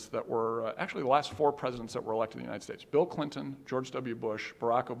presidents that were, actually the last four presidents that were elected in the United States, Bill Clinton, George W. Bush,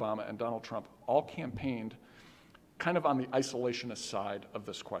 Barack Obama, and Donald Trump, all campaigned kind of on the isolationist side of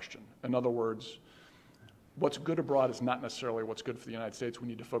this question. In other words, what's good abroad is not necessarily what's good for the United States. We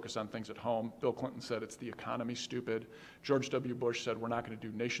need to focus on things at home. Bill Clinton said it's the economy, stupid. George W. Bush said we're not going to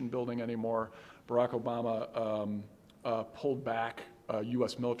do nation building anymore. Barack Obama pulled back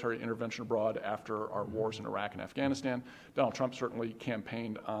U.S. military intervention abroad after our wars in Iraq and Afghanistan. Donald Trump certainly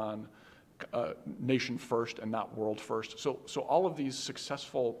campaigned on nation first and not world first. So all of these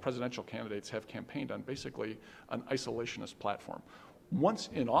successful presidential candidates have campaigned on basically an isolationist platform. Once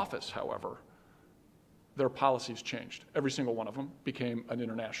in office, however, their policies changed. Every single one of them became an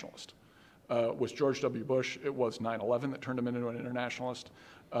internationalist. was George W. Bush. It was 9/11 that turned him into an internationalist.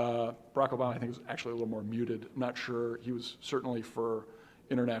 Barack Obama, I think, was actually a little more muted. I'm not sure. He was certainly for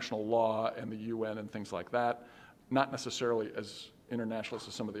international law and the UN and things like that, not necessarily as internationalist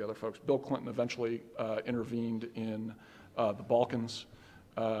as some of the other folks. Bill Clinton eventually intervened in the Balkans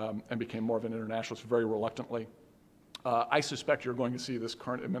and became more of an internationalist very reluctantly. I suspect you're going to see this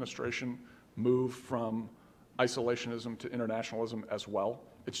current administration move from isolationism to internationalism as well.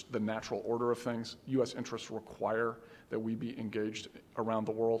 It's the natural order of things. U.S. interests require that we be engaged around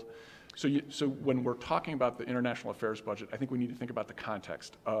the world. So when we're talking about the international affairs budget, I think we need to think about the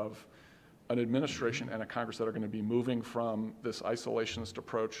context of an administration and a Congress that are going to be moving from this isolationist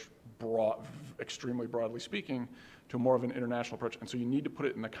approach, extremely broadly speaking, to more of an international approach. And so you need to put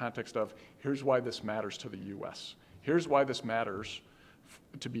it in the context of, here's why this matters to the U.S. Here's why this matters,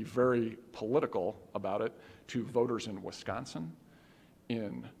 to be very political about it, to voters in Wisconsin,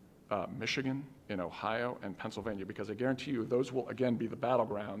 in Michigan, in Ohio, and Pennsylvania, because I guarantee you those will again be the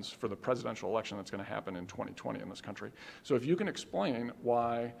battlegrounds for the presidential election that's going to happen in 2020 in this country. So if you can explain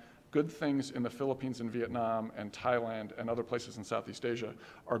why good things in the Philippines and Vietnam and Thailand and other places in Southeast Asia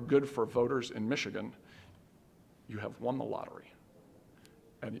are good for voters in Michigan, you have won the lottery.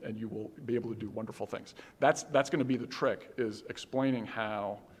 And you will be able to do wonderful things. That's going to be the trick, is explaining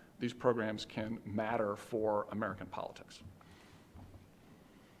how these programs can matter for American politics.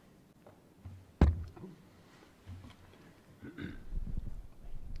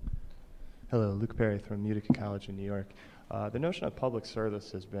 Hello, Luke Perry from Utica College in New York. The notion of public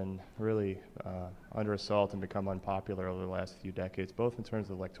service has been really under assault and become unpopular over the last few decades, both in terms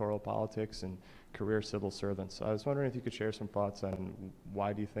of electoral politics and career civil servants. So I was wondering if you could share some thoughts on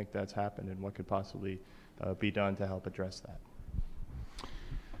why do you think that's happened and what could possibly be done to help address that?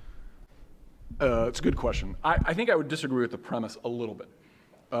 It's a good question. I think I would disagree with the premise a little bit.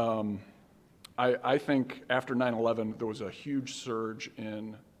 I think after 9/11, there was a huge surge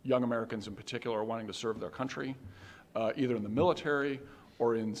in young Americans in particular wanting to serve their country, either in the military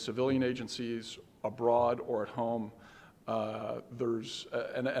or in civilian agencies, abroad or at home.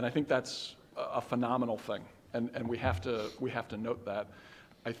 And I think that's a phenomenal thing, and we have to note that.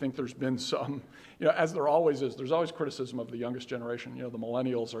 I think there's been some, as there always is, there's always criticism of the youngest generation. The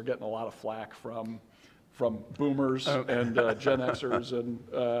millennials are getting a lot of flack from boomers and Gen Xers, and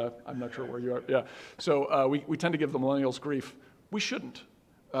I'm not sure where you are. Yeah, so we tend to give the millennials grief. We shouldn't.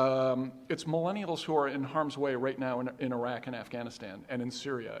 It's millennials who are in harm's way right now in Iraq and Afghanistan and in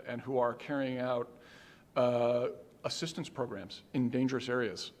Syria, and who are carrying out assistance programs in dangerous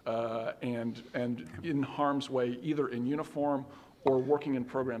areas and in harm's way, either in uniform or working in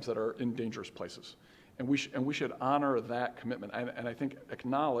programs that are in dangerous places. And we should honor that commitment, and I think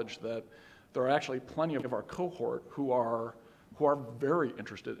acknowledge that there are actually plenty of our cohort who are very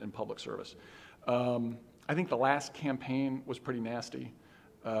interested in public service. I think the last campaign was pretty nasty.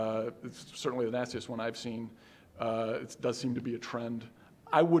 It's certainly the nastiest one I've seen. It does seem to be a trend.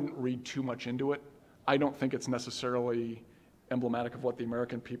 I wouldn't read too much into it. I don't think it's necessarily emblematic of what the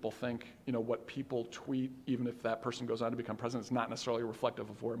American people think. What people tweet, even if that person goes on to become president, is not necessarily reflective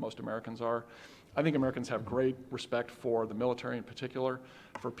of where most Americans are. I think Americans have great respect for the military in particular,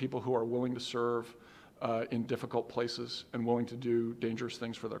 for people who are willing to serve in difficult places and willing to do dangerous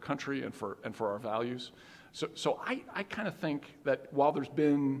things for their country and for our values. So I kind of think that while there's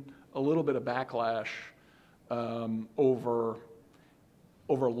been a little bit of backlash over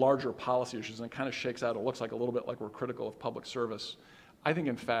larger policy issues, and it kind of shakes out, it looks like a little bit like we're critical of public service, I think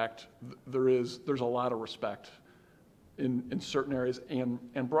in fact there's a lot of respect in certain areas,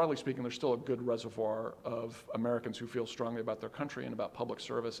 and broadly speaking, there's still a good reservoir of Americans who feel strongly about their country and about public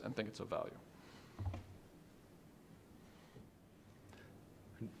service and think it's of value.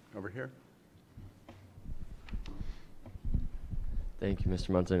 Over here. Thank you, Mr.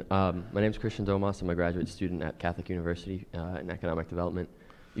 Munson. My name is Christian Domas. I'm a graduate student at Catholic University in economic development.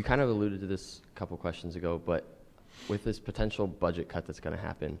 You kind of alluded to this a couple questions ago, but with this potential budget cut that's going to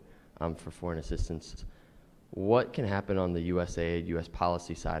happen for foreign assistance, what can happen on the USAID, U.S.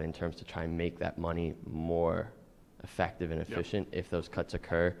 policy side in terms to try and make that money more effective and efficient if those cuts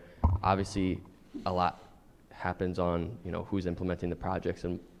occur? Obviously, a lot happens on who's implementing the projects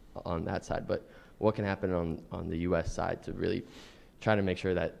and on that side, but what can happen on the U.S. side to really try to make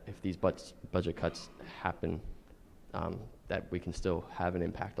sure that if these budget cuts happen, that we can still have an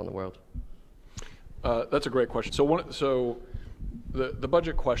impact on the world? That's a great question. So the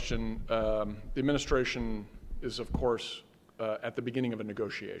budget question, the administration is, of course, at the beginning of a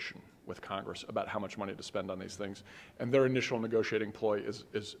negotiation with Congress about how much money to spend on these things, and their initial negotiating ploy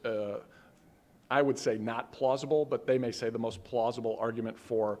is I would say not plausible, but they may say the most plausible argument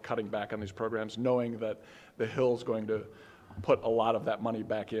for cutting back on these programs, knowing that the Hill's going to put a lot of that money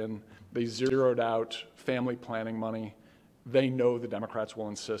back in. They zeroed out family planning money. They know the Democrats will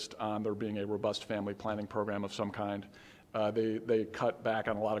insist on there being a robust family planning program of some kind. They cut back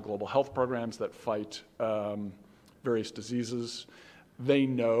on a lot of global health programs that fight various diseases. They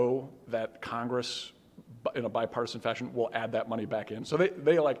know that Congress, in a bipartisan fashion, will add that money back in. So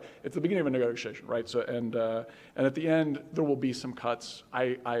they like, it's the beginning of a negotiation, right? So and at the end there will be some cuts.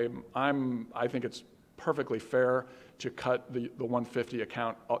 I think it's perfectly fair to cut the 150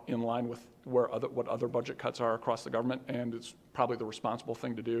 account in line with what other budget cuts are across the government, and it's probably the responsible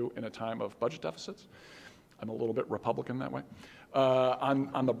thing to do in a time of budget deficits. I'm a little bit Republican that way.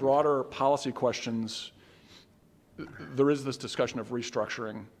 On the broader policy questions, there is this discussion of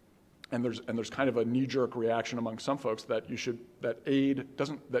restructuring, and there's kind of a knee-jerk reaction among some folks that aid as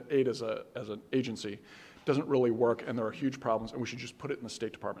an agency doesn't really work, and there are huge problems, and we should just put it in the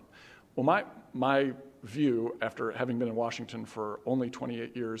State Department. Well, my view, after having been in Washington for only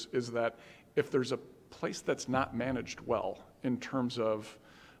 28 years, is that if there's a place that's not managed well in terms of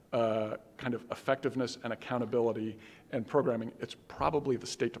kind of effectiveness and accountability and programming, it's probably the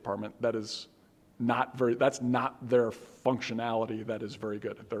State Department. That's not their functionality that is very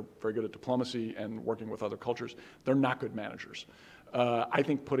good. They're very good at diplomacy and working with other cultures. They're not good managers. I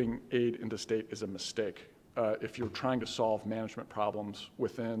think putting aid into state is a mistake. If you're trying to solve management problems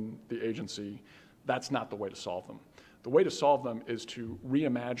within the agency, that's not the way to solve them. The way to solve them is to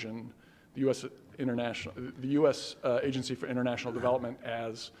reimagine the U.S. Agency for International Development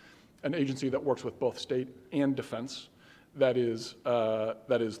as an agency that works with both state and defense, that is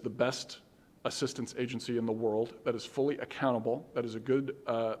the best assistance agency in the world, that is fully accountable, that is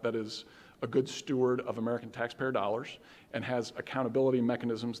a good steward of American taxpayer dollars, and has accountability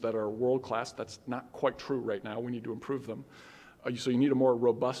mechanisms that are world-class. That's not quite true right now. We need to improve them. So you need a more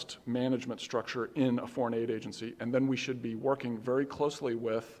robust management structure in a foreign aid agency, and then we should be working very closely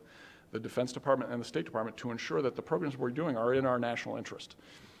with the Defense Department and the State Department to ensure that the programs we're doing are in our national interest.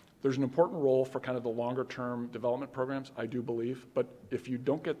 There's an important role for kind of the longer-term development programs, I do believe, but if you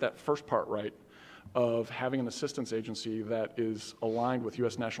don't get that first part right of having an assistance agency that is aligned with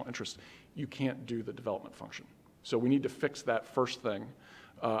U.S. national interests, you can't do the development function. So we need to fix that first thing.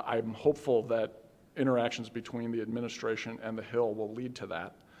 I'm hopeful that interactions between the administration and the Hill will lead to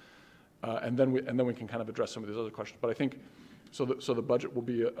that, and then we can kind of address some of these other questions. But I think so the budget will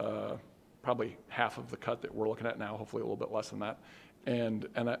be probably half of the cut that we're looking at now, hopefully a little bit less than that. And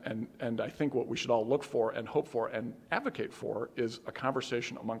I think what we should all look for and hope for and advocate for is a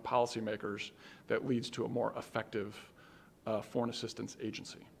conversation among policymakers that leads to a more effective foreign assistance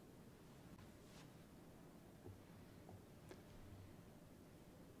agency.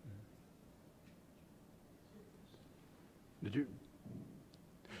 Did you?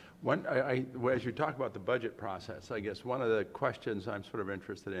 As you talk about the budget process, I guess one of the questions I'm sort of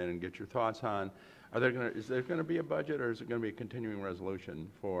interested in and get your thoughts on, is there going to be a budget, or is it going to be a continuing resolution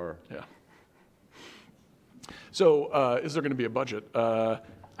for? Yeah. So is there going to be a budget? I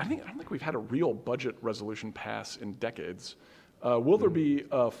don't think we've had a real budget resolution pass in decades. Will there be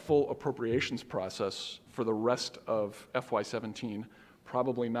a full appropriations process for the rest of FY17?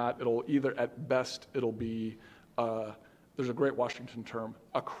 Probably not. It'll either, at best, it'll be, there's a great Washington term,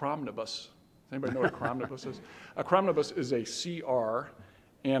 a cromnibus. Does anybody know what a cromnibus is? A cromnibus is a CR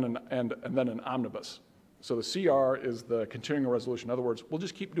and then an omnibus. So the CR is the continuing resolution. In other words, we'll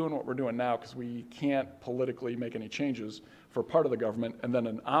just keep doing what we're doing now because we can't politically make any changes for part of the government, and then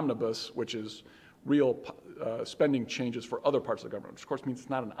an omnibus, which is real spending changes for other parts of the government, which of course means it's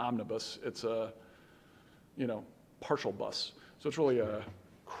not an omnibus, it's a, partial bus. So it's really a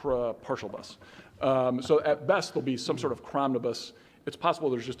partial bus. So at best, there'll be some sort of cromnibus. It's possible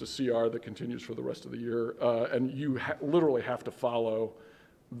there's just a CR that continues for the rest of the year, and you literally have to follow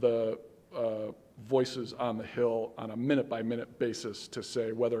the voices on the Hill on a minute-by-minute basis to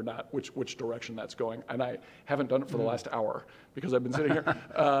say whether or not, which direction that's going. And I haven't done it for the last hour because I've been sitting here.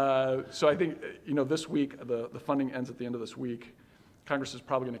 So I think, this week, the funding ends at the end of this week. Congress is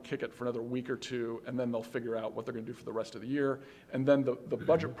probably going to kick it for another week or two, and then they'll figure out what they're going to do for the rest of the year. And then the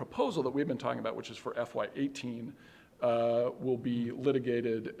budget proposal that we've been talking about, which is for FY18, will be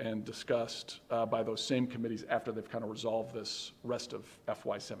litigated and discussed by those same committees after they've kind of resolved this rest of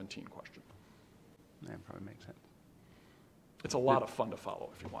FY17 question. That probably makes sense. It's a lot of fun to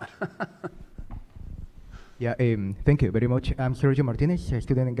follow if you want. Yeah, thank you very much. I'm Sergio Martinez, a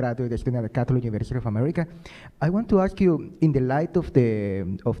graduate student at Catholic University of America. I want to ask you, in the light of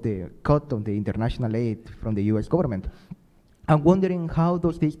the cut on the international aid from the U.S. government, I'm wondering how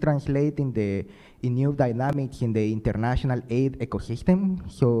does this translate in new dynamics in the international aid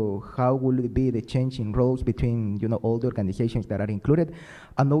ecosystem? So how will it be the change in roles between all the organizations that are included,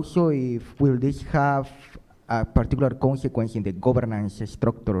 and also if will this have a particular consequence in the governance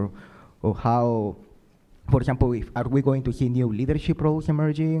structure, or how, for example, are we going to see new leadership roles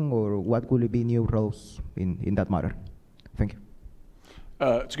emerging, or what will be new roles in that matter? Thank you.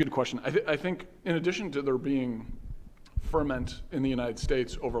 It's a good question. I think in addition to there being ferment in the United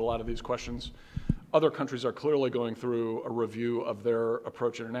States over a lot of these questions, other countries are clearly going through a review of their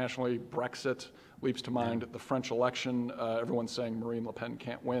approach internationally. Brexit leaps to mind, the French election, everyone's saying Marine Le Pen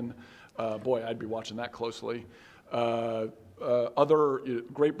can't win. Boy, I'd be watching that closely. Great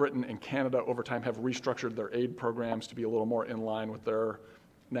Britain and Canada over time have restructured their aid programs to be a little more in line with their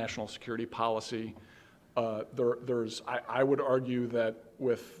national security policy. I would argue that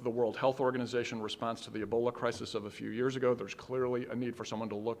with the World Health Organization response to the Ebola crisis of a few years ago, there's clearly a need for someone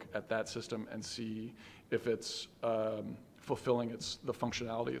to look at that system and see if it's fulfilling the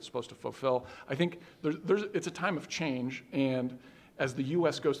functionality it's supposed to fulfill. I think it's a time of change, and as the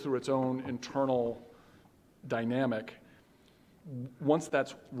U.S. goes through its own internal dynamic, once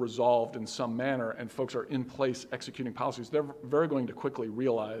that's resolved in some manner and folks are in place executing policies, they're very going to quickly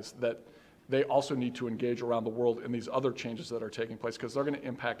realize that they also need to engage around the world in these other changes that are taking place, because they're going to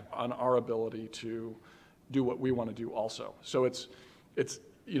impact on our ability to do what we want to do also. So it's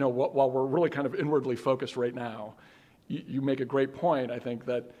while we're really kind of inwardly focused right now, you make a great point. I think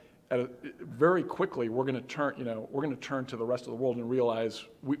that very quickly we're going to turn to the rest of the world and realize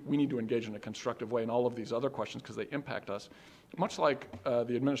we need to engage in a constructive way in all of these other questions because they impact us. Much like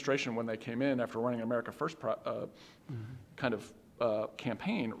the administration when they came in after running America First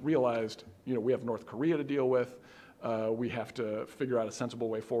campaign, realized we have North Korea to deal with. We have to figure out a sensible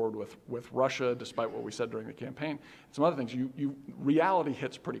way forward with Russia, despite what we said during the campaign. Some other things. Reality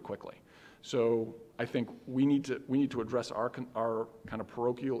hits pretty quickly. So I think we need to address our kind of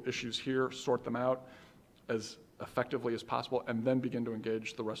parochial issues here, sort them out as effectively as possible, and then begin to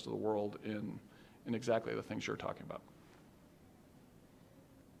engage the rest of the world in exactly the things you're talking about.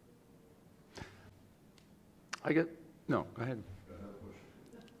 No, go ahead.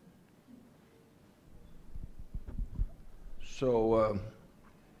 So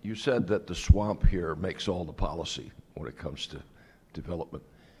you said that the swamp here makes all the policy when it comes to development.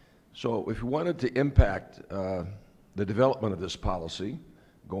 So if you wanted to impact the development of this policy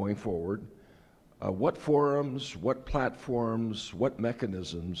going forward, what forums, what platforms, what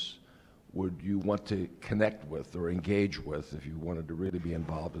mechanisms would you want to connect with or engage with if you wanted to really be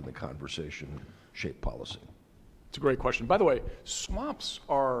involved in the conversation and shape policy? It's a great question. By the way, swamps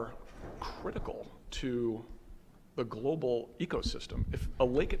are critical to the global ecosystem. If a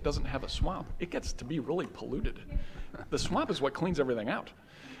lake doesn't have a swamp, it gets to be really polluted. The swamp is what cleans everything out.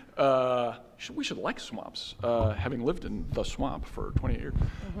 We should like swamps, having lived in the swamp for 20 years.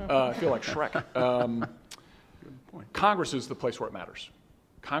 I feel like Shrek. Congress is the place where it matters.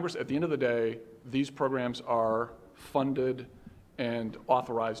 Congress, at the end of the day, these programs are funded and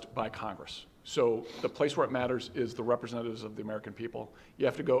authorized by Congress. So the place where it matters is the representatives of the American people. You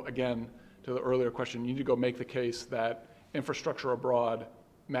have to go, again, to the earlier question, you need to go make the case that infrastructure abroad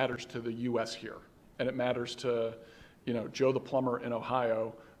matters to the U.S. here. And it matters to, Joe the plumber in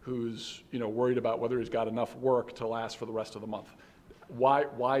Ohio who's, worried about whether he's got enough work to last for the rest of the month.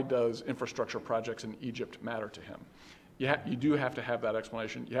 Why does infrastructure projects in Egypt matter to him? You do have to have that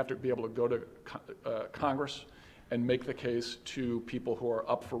explanation. You have to be able to go to Congress and make the case to people who are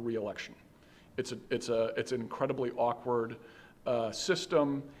up for re-election. It's an incredibly awkward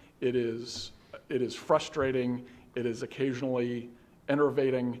system. It is frustrating. It is occasionally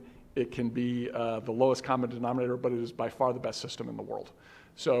enervating. It can be the lowest common denominator, but it is by far the best system in the world.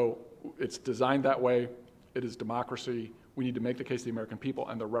 So it's designed that way. It is democracy. We need to make the case to the American people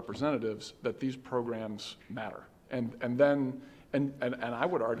and their representatives that these programs matter. And I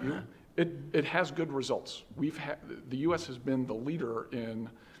would argue it has good results. The U.S. has been the leader in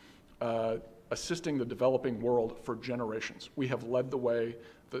assisting the developing world for generations. We have led the way.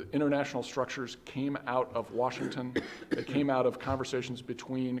 The international structures came out of Washington. They came out of conversations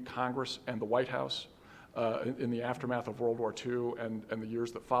between Congress and the White House in the aftermath of World War II and the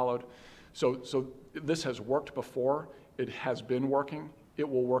years that followed. So this has worked before. It has been working. It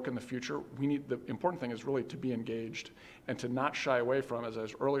will work in the future. The important thing is really to be engaged and to not shy away from, as I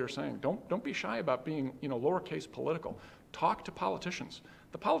was earlier saying, don't be shy about being lowercase political. Talk to politicians.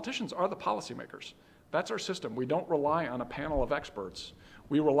 The politicians are the policymakers. That's our system. We don't rely on a panel of experts.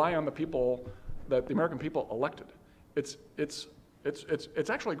 We rely on the people that the American people elected. It's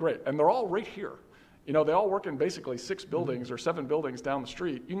actually great, and they're all right here. You know, they all work in basically 6 buildings or 7 buildings down the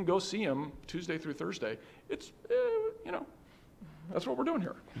street. You can go see them Tuesday through Thursday. It's, you know, that's what we're doing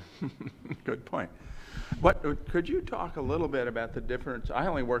here. Good point. Could you talk a little bit about the difference? I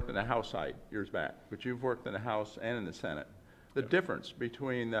only worked in the House side years back, but you've worked in the House and in the Senate. The difference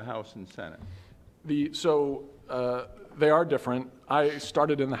between the House and Senate. They are different. I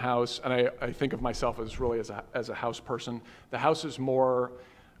started in the House, and I think of myself as really as a House person. The House is more,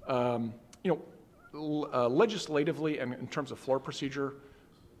 legislatively and in terms of floor procedure,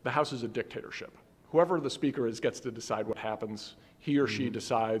 the House is a dictatorship. Whoever the Speaker is gets to decide what happens. He or she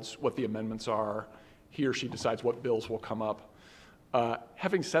decides what the amendments are. He or she decides what bills will come up.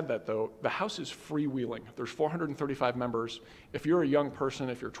 Having said that, though, the House is freewheeling. There's 435 members. If you're a young person,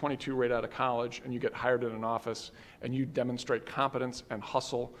 if you're 22 right out of college, and you get hired in an office, and you demonstrate competence and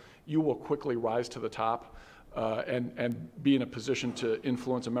hustle, you will quickly rise to the top and be in a position to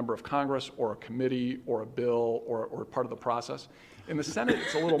influence a member of Congress or a committee or a bill or part of the process. In the Senate,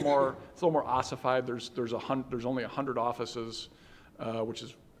 it's a little more ossified. There's only 100 offices, which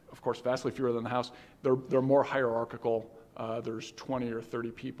is, of course, vastly fewer than the House. They're more hierarchical. There's 20 or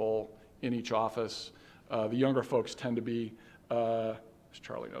 30 people in each office. The younger folks tend to be, as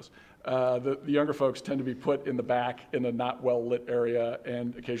Charlie knows, the younger folks tend to be put in the back in a not well lit area,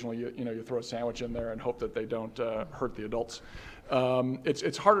 and occasionally you throw a sandwich in there and hope that they don't hurt the adults.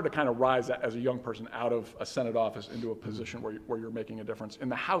 It's harder to kind of rise as a young person out of a Senate office into a position where you're making a difference. In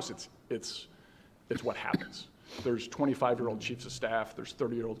the House, it's what happens. There's 25-year-old chiefs of staff. There's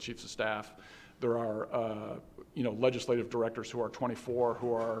 30-year-old chiefs of staff. There are legislative directors who are 24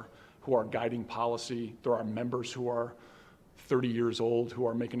 who are guiding policy. There are members who are 30 years old who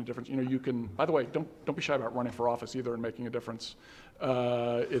are making a difference. You can, by the way, don't be shy about running for office either and making a difference.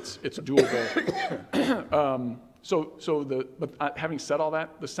 It's doable. But having said all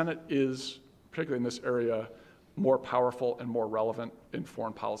that, the Senate is, particularly in this area, more powerful and more relevant in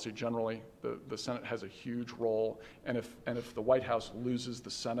foreign policy generally. The Senate has a huge role, and if the White House loses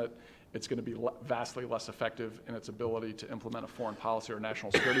the Senate, it's going to be vastly less effective in its ability to implement a foreign policy or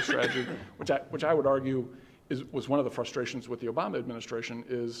national security strategy, which I would argue was one of the frustrations with the Obama administration.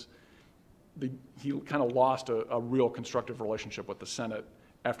 Is he kind of lost a real constructive relationship with the Senate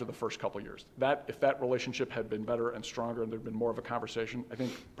after the first couple of years. If that relationship had been better and stronger and there'd been more of a conversation, I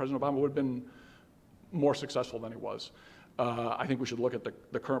think President Obama would have been more successful than he was. I think we should look at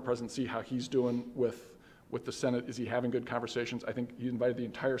the current president, see how he's doing with the Senate. Is he having good conversations? I think he invited the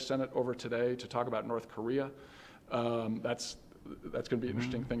entire Senate over today to talk about North Korea. That's going to be an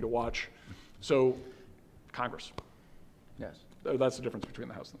interesting thing to watch. So, Congress. Yes. That's the difference between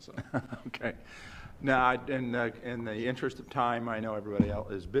the House and the Senate. Okay. Now, in the interest of time, I know everybody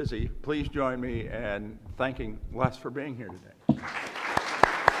else is busy. Please join me in thanking Les for being here today.